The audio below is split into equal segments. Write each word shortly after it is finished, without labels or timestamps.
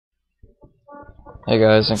Hey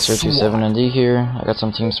guys, Xer27ND here. I got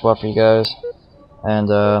some Team Swat for you guys, and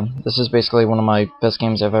this is basically one of my best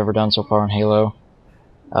games I've ever done so far in Halo.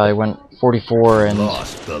 I went 44 and I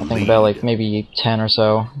think about like maybe 10 or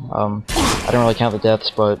so. I don't really count the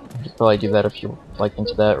deaths, but you could probably do that if you like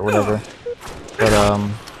into that or whatever.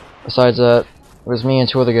 But besides that, it was me and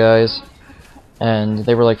two other guys, and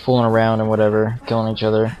they were like fooling around and whatever, killing each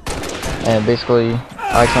other. And basically,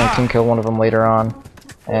 I accidentally team killed one of them later on,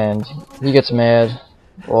 and he gets mad.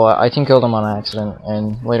 Well, I team killed him on accident,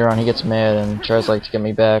 and later on he gets mad and tries like to get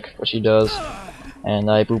me back, which he does, and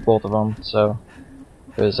I boot both of them. So,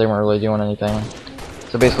 because they weren't really doing anything.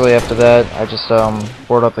 So basically, after that, I just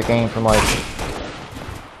board up the game from like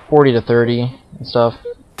 40 to 30 and stuff.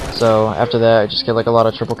 So after that, I just get like a lot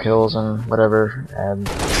of triple kills and whatever, and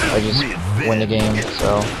I just win the game.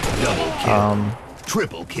 So,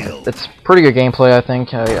 triple kill. It's pretty good gameplay, I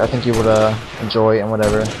think. I think you would enjoy it and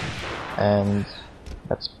whatever. And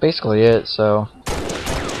that's basically it. So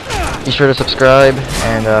be sure to subscribe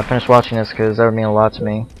and finish watching this, because that would mean a lot to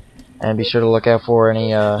me. And be sure to look out for any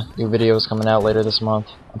new videos coming out later this month.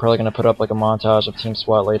 I'm probably going to put up like a montage of Team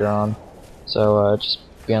SWAT later on. So just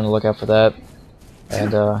be on the lookout for that.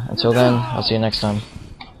 And until then, I'll see you next time.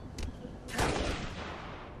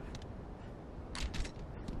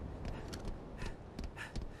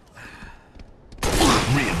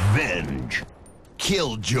 Revenge.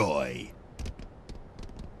 Killjoy.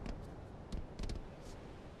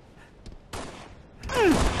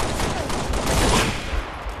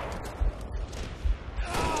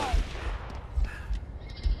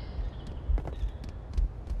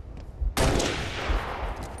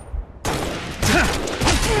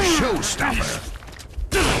 Showstopper.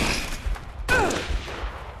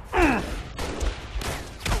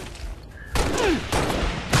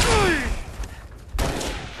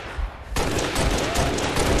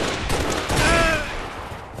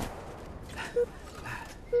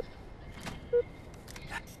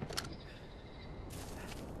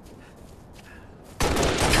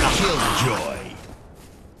 Killjoy.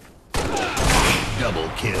 Double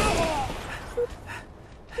kill.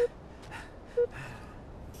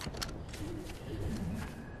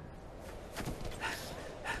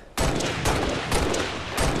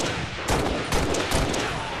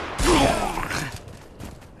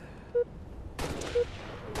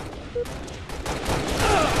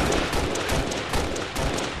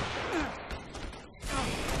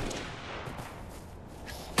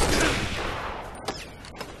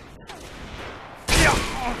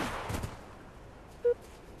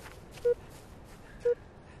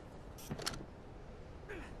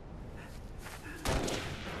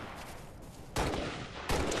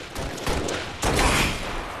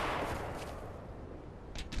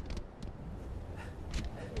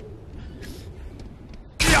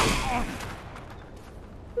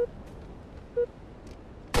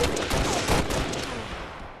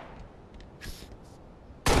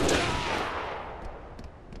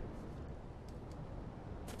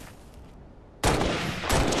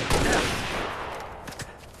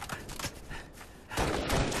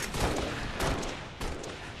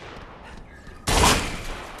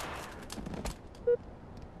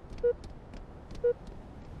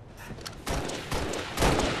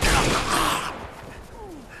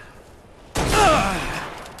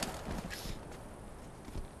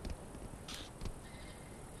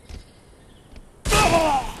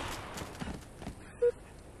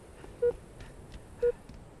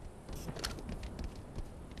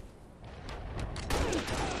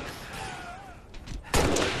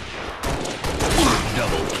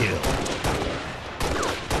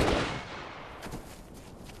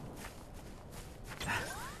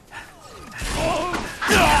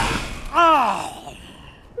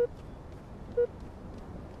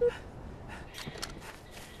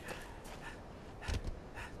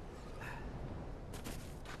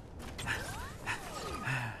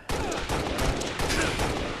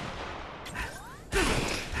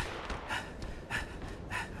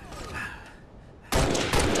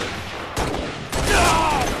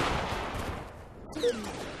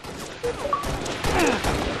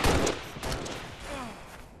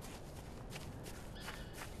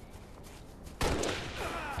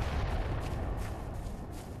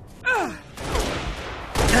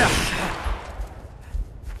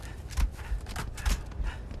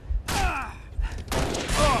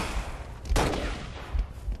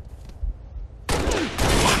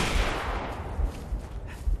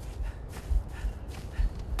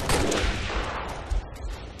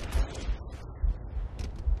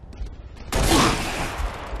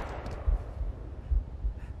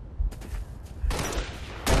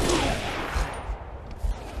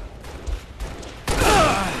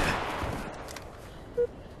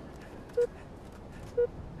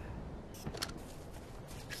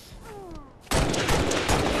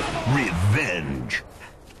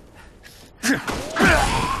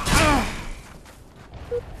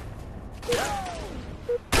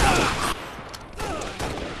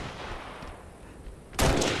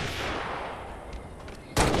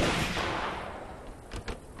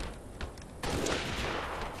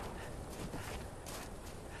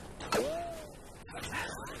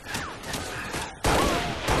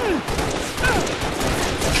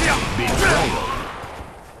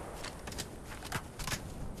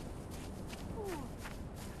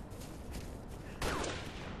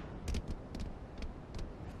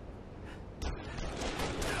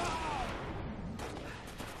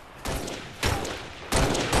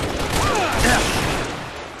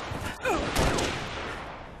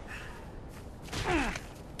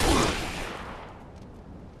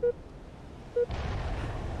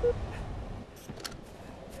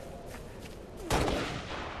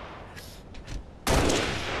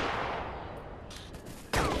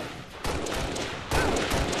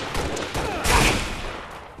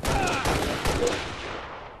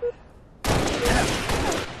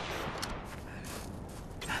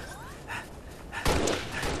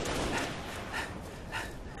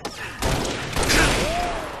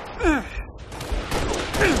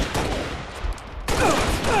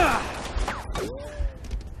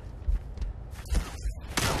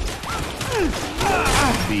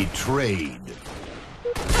 Betrayed.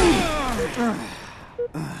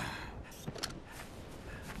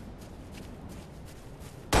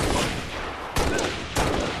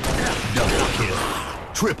 Double kill.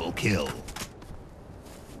 Triple kill.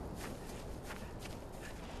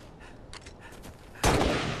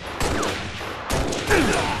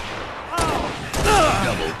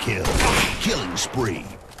 Double kill. Killing spree.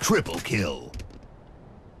 Triple kill.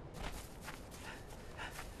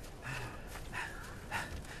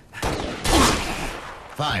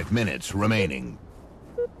 Five minutes remaining.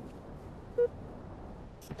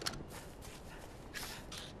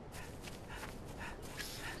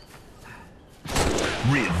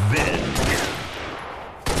 Revenge.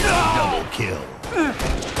 Double kill.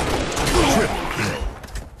 Triple kill.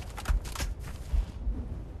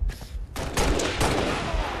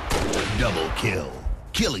 Double kill.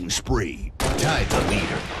 Killing spree. Tied the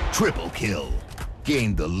leader. Triple kill.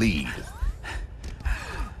 Gained the lead.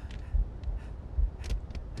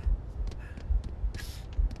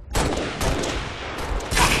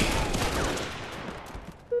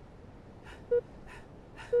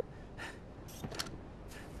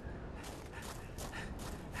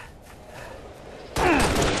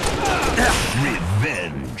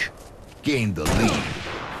 Revenge. Gained the lead.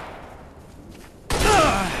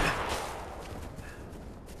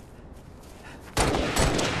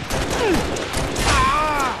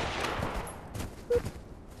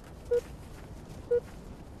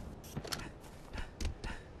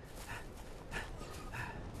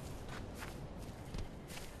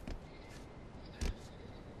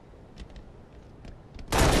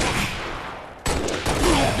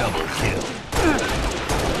 Double kill.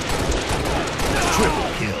 Triple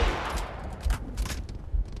kill.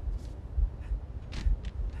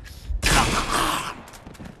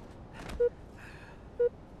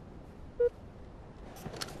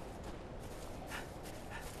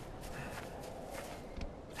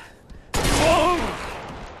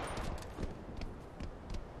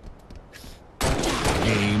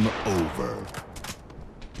 Game over.